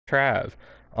Trav.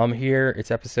 I'm here.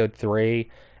 It's episode 3,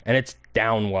 and it's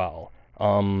Downwell.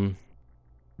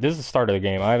 This is the start of the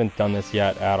game. I haven't done this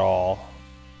yet at all.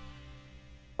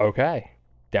 Okay,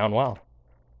 Downwell.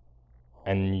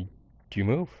 And do you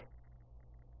move?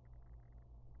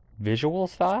 Visual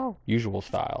style? Usual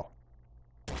style.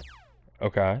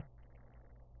 Okay.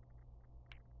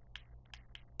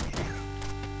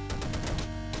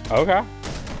 Okay.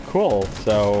 Cool.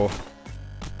 So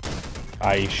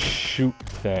I shoot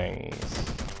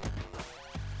things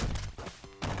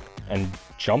and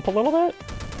jump a little bit?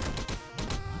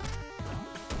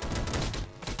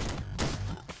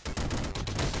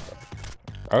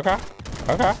 Okay.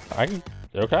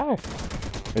 Okay.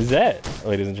 This is it,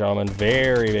 ladies and gentlemen.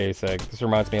 Very basic. This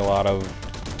reminds me a lot of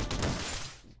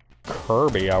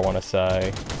Kirby, I want to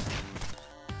say.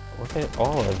 Look at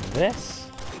all of this.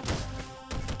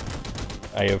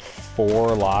 I have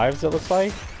 4 lives, it looks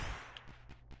like.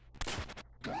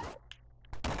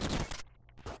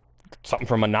 Something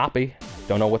from a Nappy.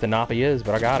 Don't know what the Nappy is,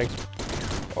 but I got it.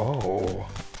 Oh.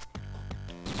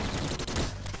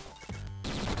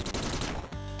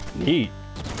 Neat.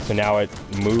 So now it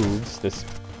moves this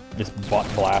butt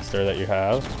blaster that you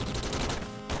have.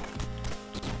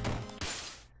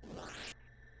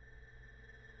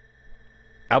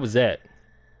 That was it.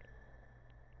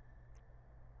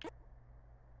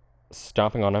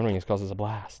 Stomping on enemies causes a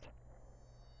blast.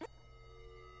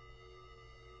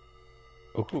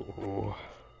 Ooh.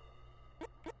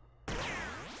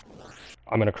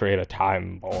 I'm gonna create a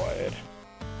time void.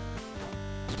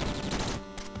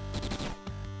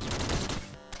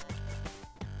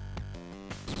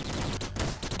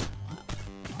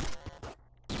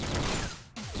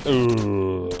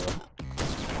 Ooh.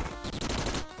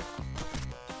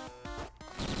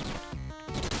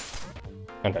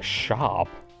 And a shop.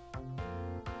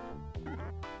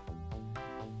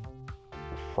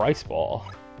 Price ball.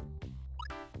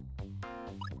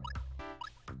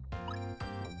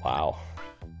 Wow.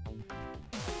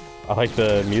 I like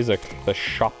the music, the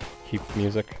shopkeep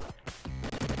music.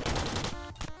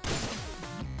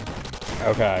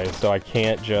 Okay, so I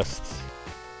can't just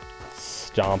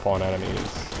stomp on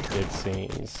enemies, it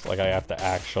seems. Like I have to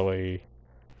actually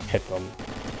hit them.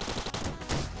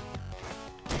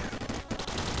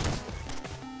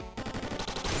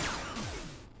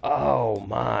 Oh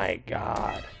my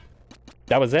god.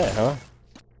 That was it, huh?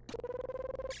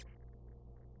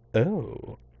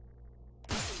 Oh.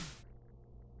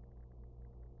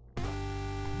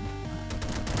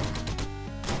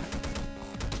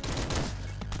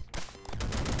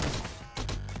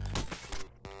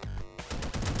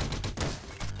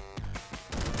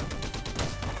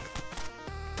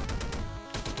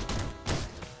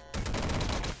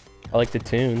 I like the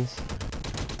tunes.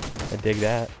 I dig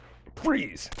that.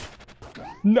 Freeze!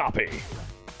 Nappy!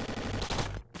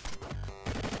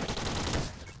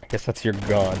 I guess that's your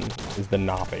gun, is the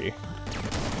Nappy.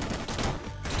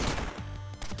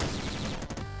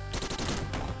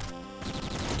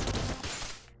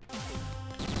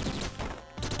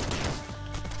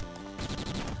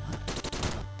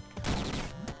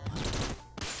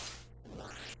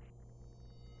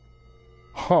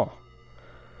 Huh.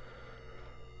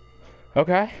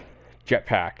 Okay.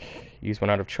 Jetpack. Use when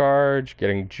out of charge.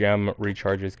 Getting gem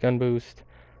recharges gun boost.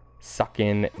 Suck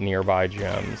in nearby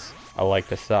gems. I like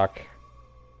to suck.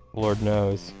 Lord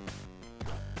knows.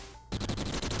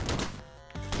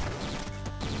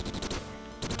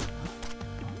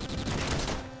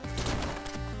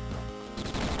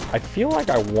 I feel like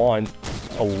I want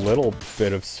a little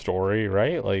bit of story,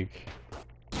 right? Like...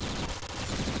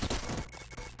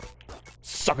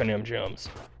 sucking them gems.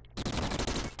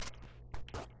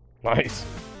 Nice.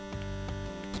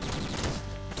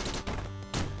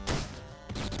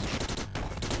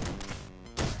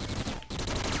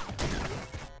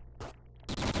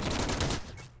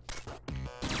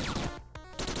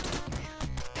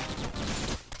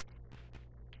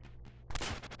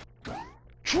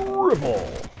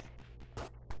 Dribble.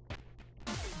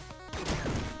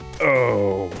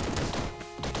 Oh.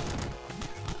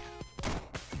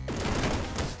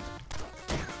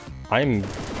 I'm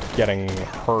getting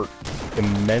hurt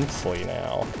immensely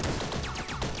now.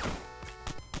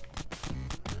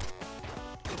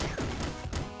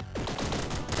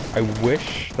 I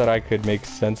wish that I could make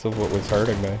sense of what was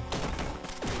hurting me.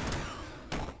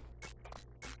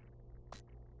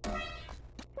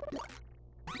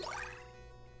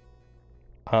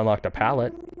 I unlocked a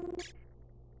pallet.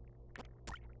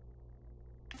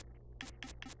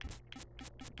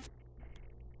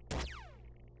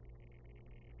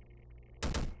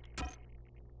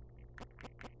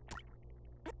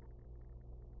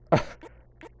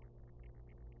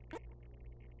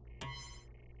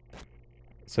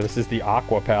 So this is the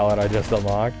aqua palette I just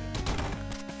unlocked.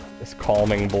 This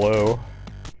calming blue.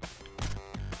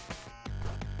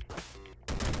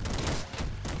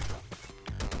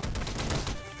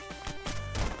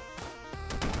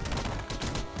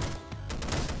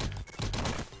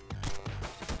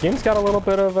 Game's got a little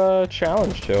bit of a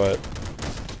challenge to it.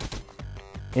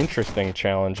 Interesting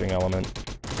challenging element.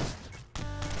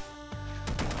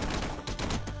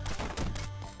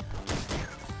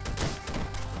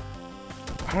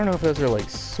 I don't know if those are like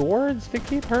swords that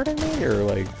keep hurting me or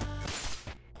like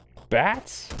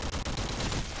bats.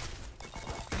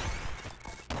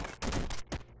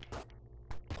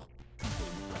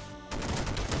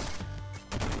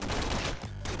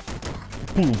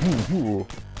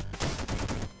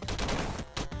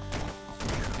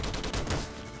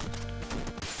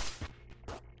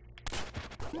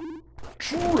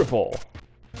 Triple.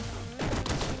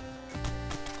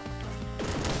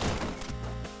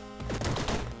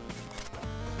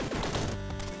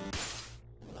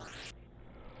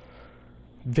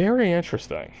 Very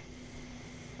interesting.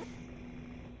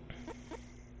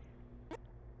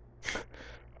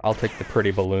 I'll take the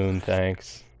pretty balloon,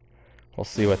 thanks. We'll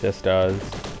see what this does.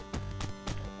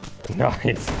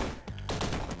 Nice.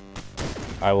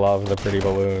 I love the pretty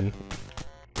balloon.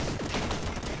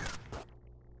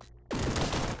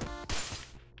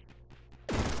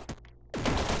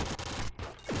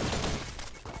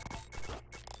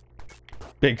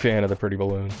 Big fan of the pretty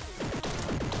balloon.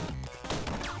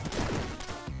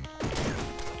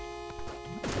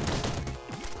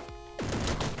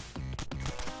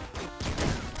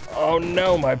 Oh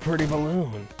no, my pretty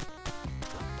balloon.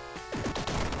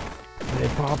 They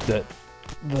popped it.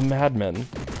 The madmen.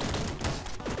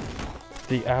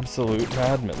 The absolute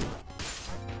madmen.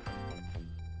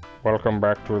 Welcome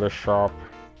back to the shop.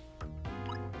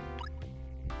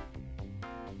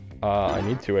 I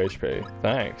need 2 HP.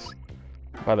 Thanks.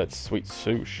 Wow, that's sweet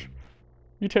sush.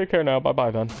 You take care now.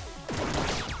 Bye-bye then.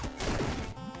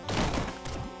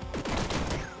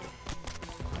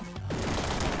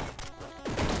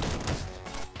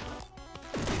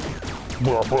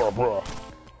 Bruh, bruh, bruh.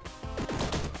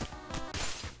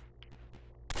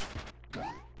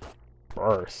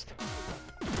 Burst.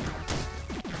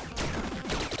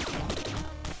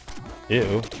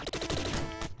 Ew.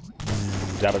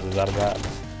 Zap.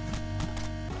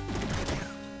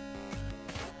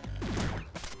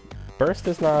 Burst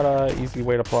is not an easy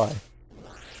way to play.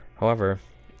 However,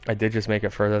 I did just make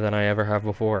it further than I ever have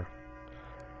before.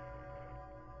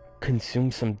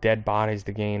 Consume some dead bodies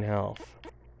to gain health.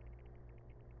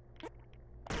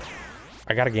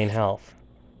 I gotta gain health.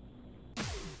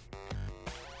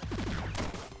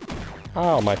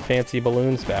 Oh, my fancy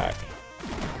balloon's back.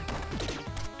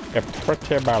 A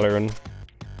pretty balloon.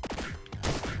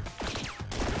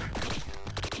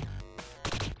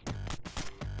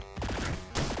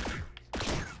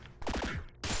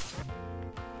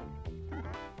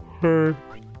 Hey.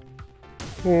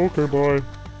 Oh, okay, bye.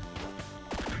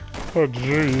 Oh,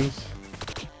 jeez.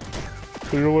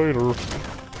 See you later.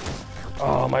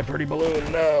 Oh, my pretty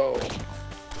balloon, no.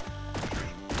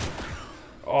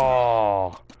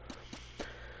 Oh.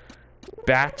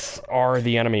 Bats are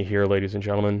the enemy here, ladies and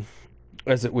gentlemen.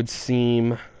 As it would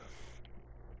seem,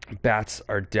 bats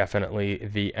are definitely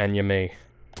the enemy.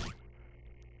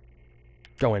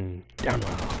 Going down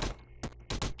low.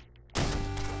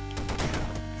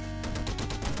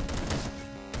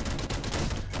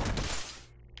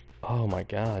 Oh my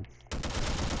god.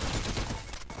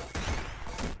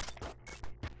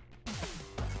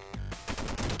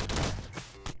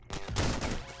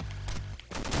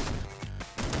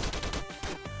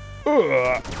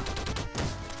 Ugh.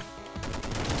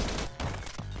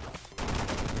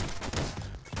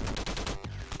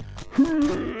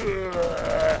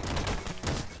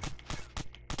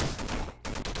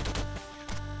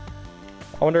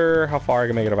 I wonder how far I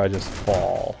can make it if I just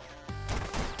fall.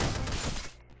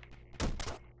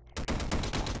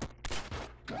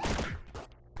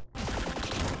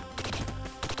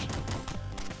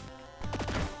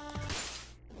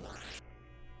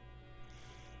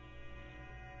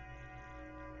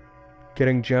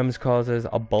 Getting gems causes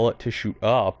a bullet to shoot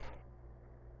up.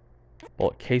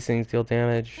 Bullet casings deal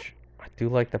damage. I do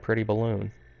like the pretty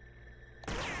balloon.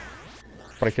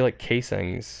 But I feel like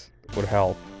casings would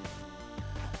help.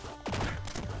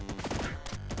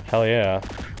 Hell yeah.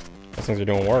 Those things are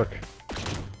doing work.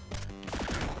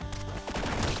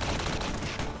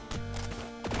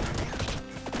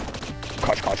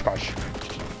 Catch.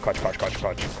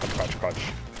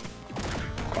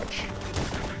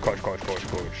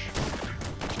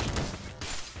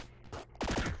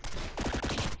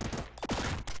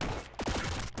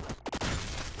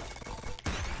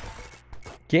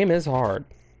 Game is hard.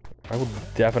 I would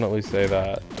definitely say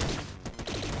that.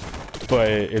 But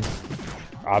it's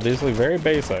obviously very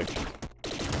basic.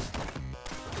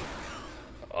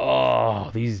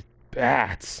 Oh, these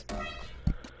bats.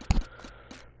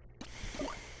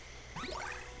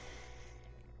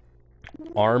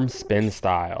 Arm spin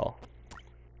style.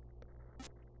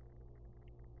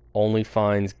 Only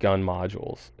finds gun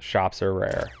modules. Shops are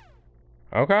rare.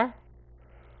 Okay.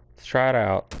 Let's try it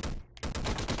out.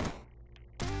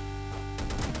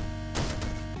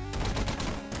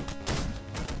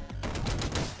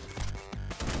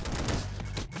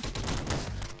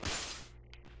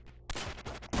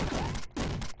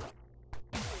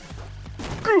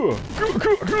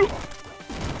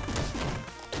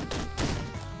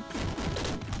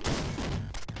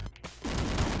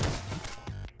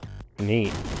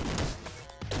 Neat.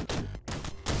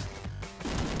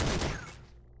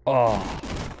 Oh.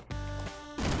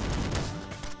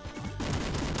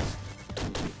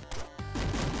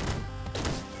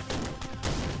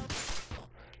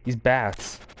 These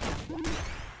bats.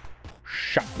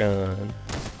 Shotgun.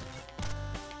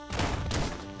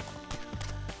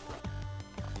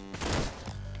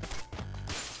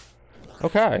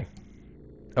 Okay.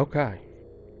 Okay.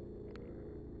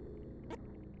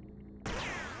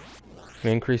 We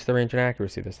increase the range and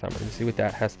accuracy this time. We're gonna see what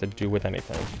that has to do with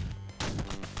anything.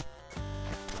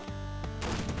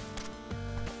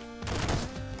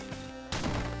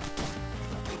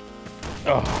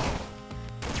 Oh.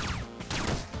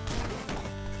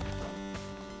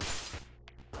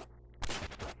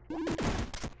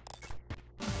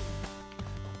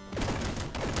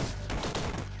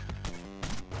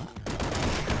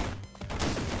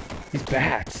 These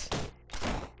bats.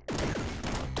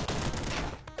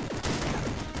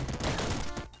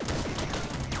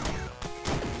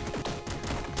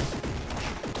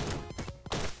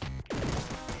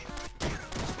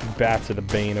 Bats are the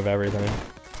bane of everything.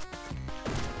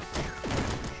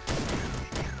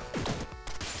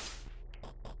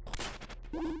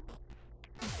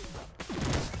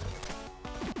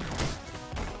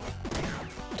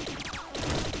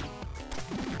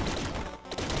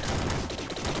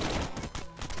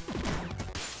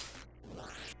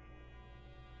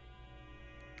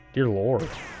 Dear Lord.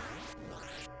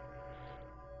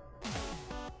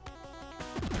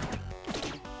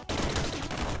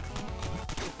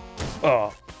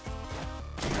 Oh.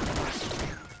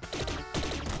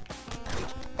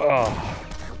 Oh.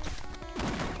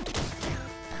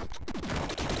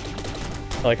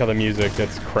 I like how the music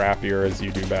gets crappier as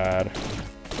you do bad.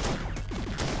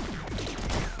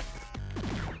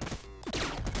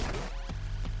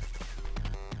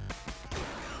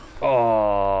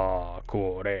 Oh,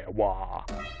 Korewa.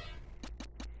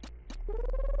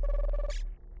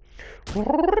 I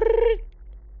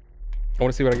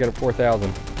want to see what I get at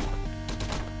 4,000.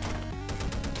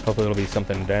 Hopefully it'll be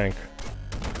something dank.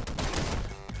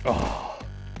 Oh.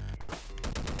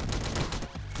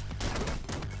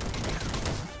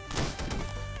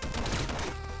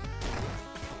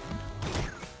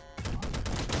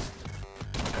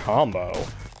 Combo.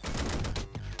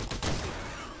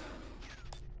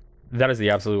 That is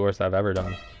the absolute worst I've ever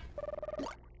done.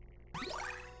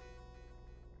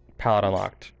 Palette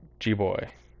unlocked. G-Boy.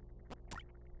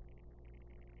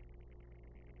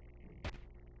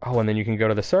 Oh, and then you can go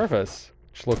to the surface,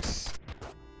 which looks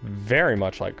very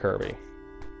much like Kirby.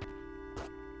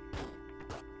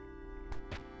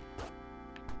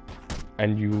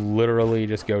 And you literally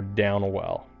just go down a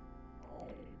well.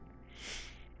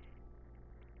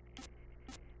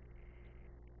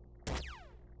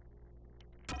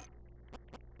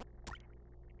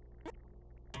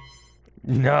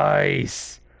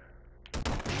 Nice!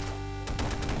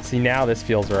 See, now this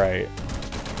feels right.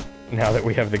 Now that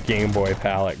we have the Game Boy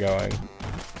palette going.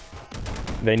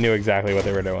 They knew exactly what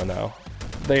they were doing, though.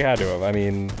 They had to have. I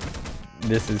mean,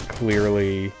 this is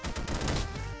clearly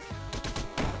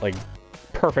like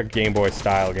perfect Game Boy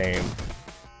style game.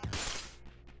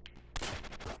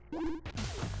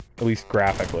 At least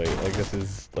graphically. Like, this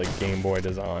is like Game Boy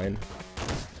design.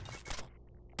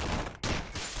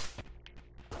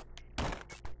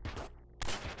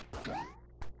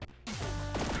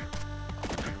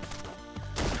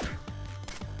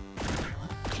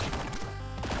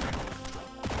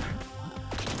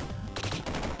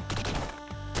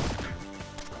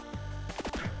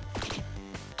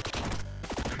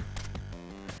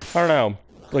 I don't know.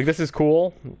 Like, this is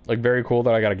cool. Like, very cool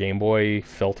that I got a Game Boy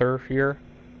filter here.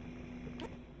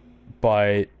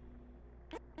 But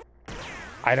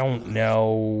I don't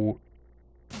know.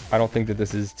 I don't think that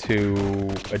this is too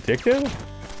addictive.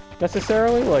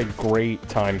 necessarily like great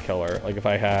time killer. Like if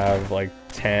I have like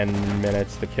 10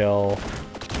 minutes to kill,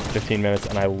 15 minutes,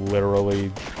 and I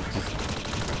literally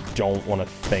just don't want to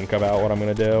think about what I'm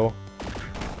gonna do.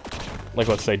 Like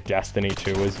let's say Destiny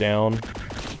 2 is down,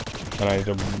 and I need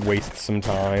to waste some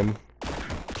time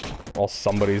while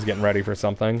somebody's getting ready for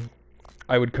something.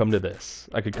 I would come to this.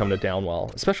 I could come to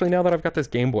Downwell, especially now that I've got this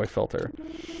Game Boy filter,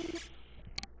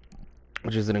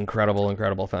 which is an incredible,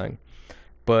 incredible thing.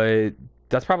 But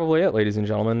that's probably it, ladies and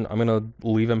gentlemen. I'm gonna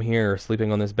leave him here,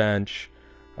 sleeping on this bench,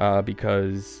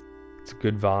 because it's a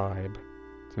good vibe.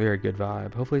 It's a very good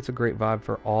vibe. Hopefully it's a great vibe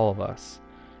for all of us.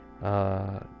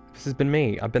 This has been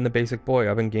me. I've been the Basic Boy.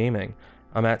 I've been gaming.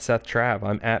 I'm at Seth Trav.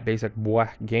 I'm at Basic Boy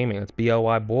Gaming. That's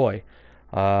B-O-I Boy.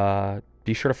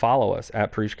 Be sure to follow us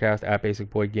at PreeshCast, at Basic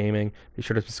Boy Gaming. Be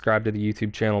sure to subscribe to the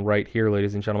YouTube channel right here,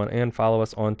 ladies and gentlemen, and follow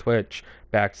us on Twitch,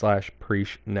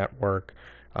 /Preesh Network.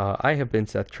 I have been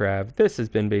Seth Trav. This has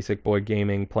been Basic Boy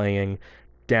Gaming playing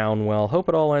Downwell. Hope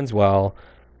it all ends well.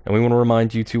 And we want to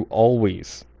remind you to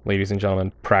always, ladies and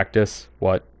gentlemen, practice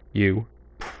what you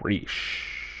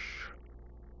preach.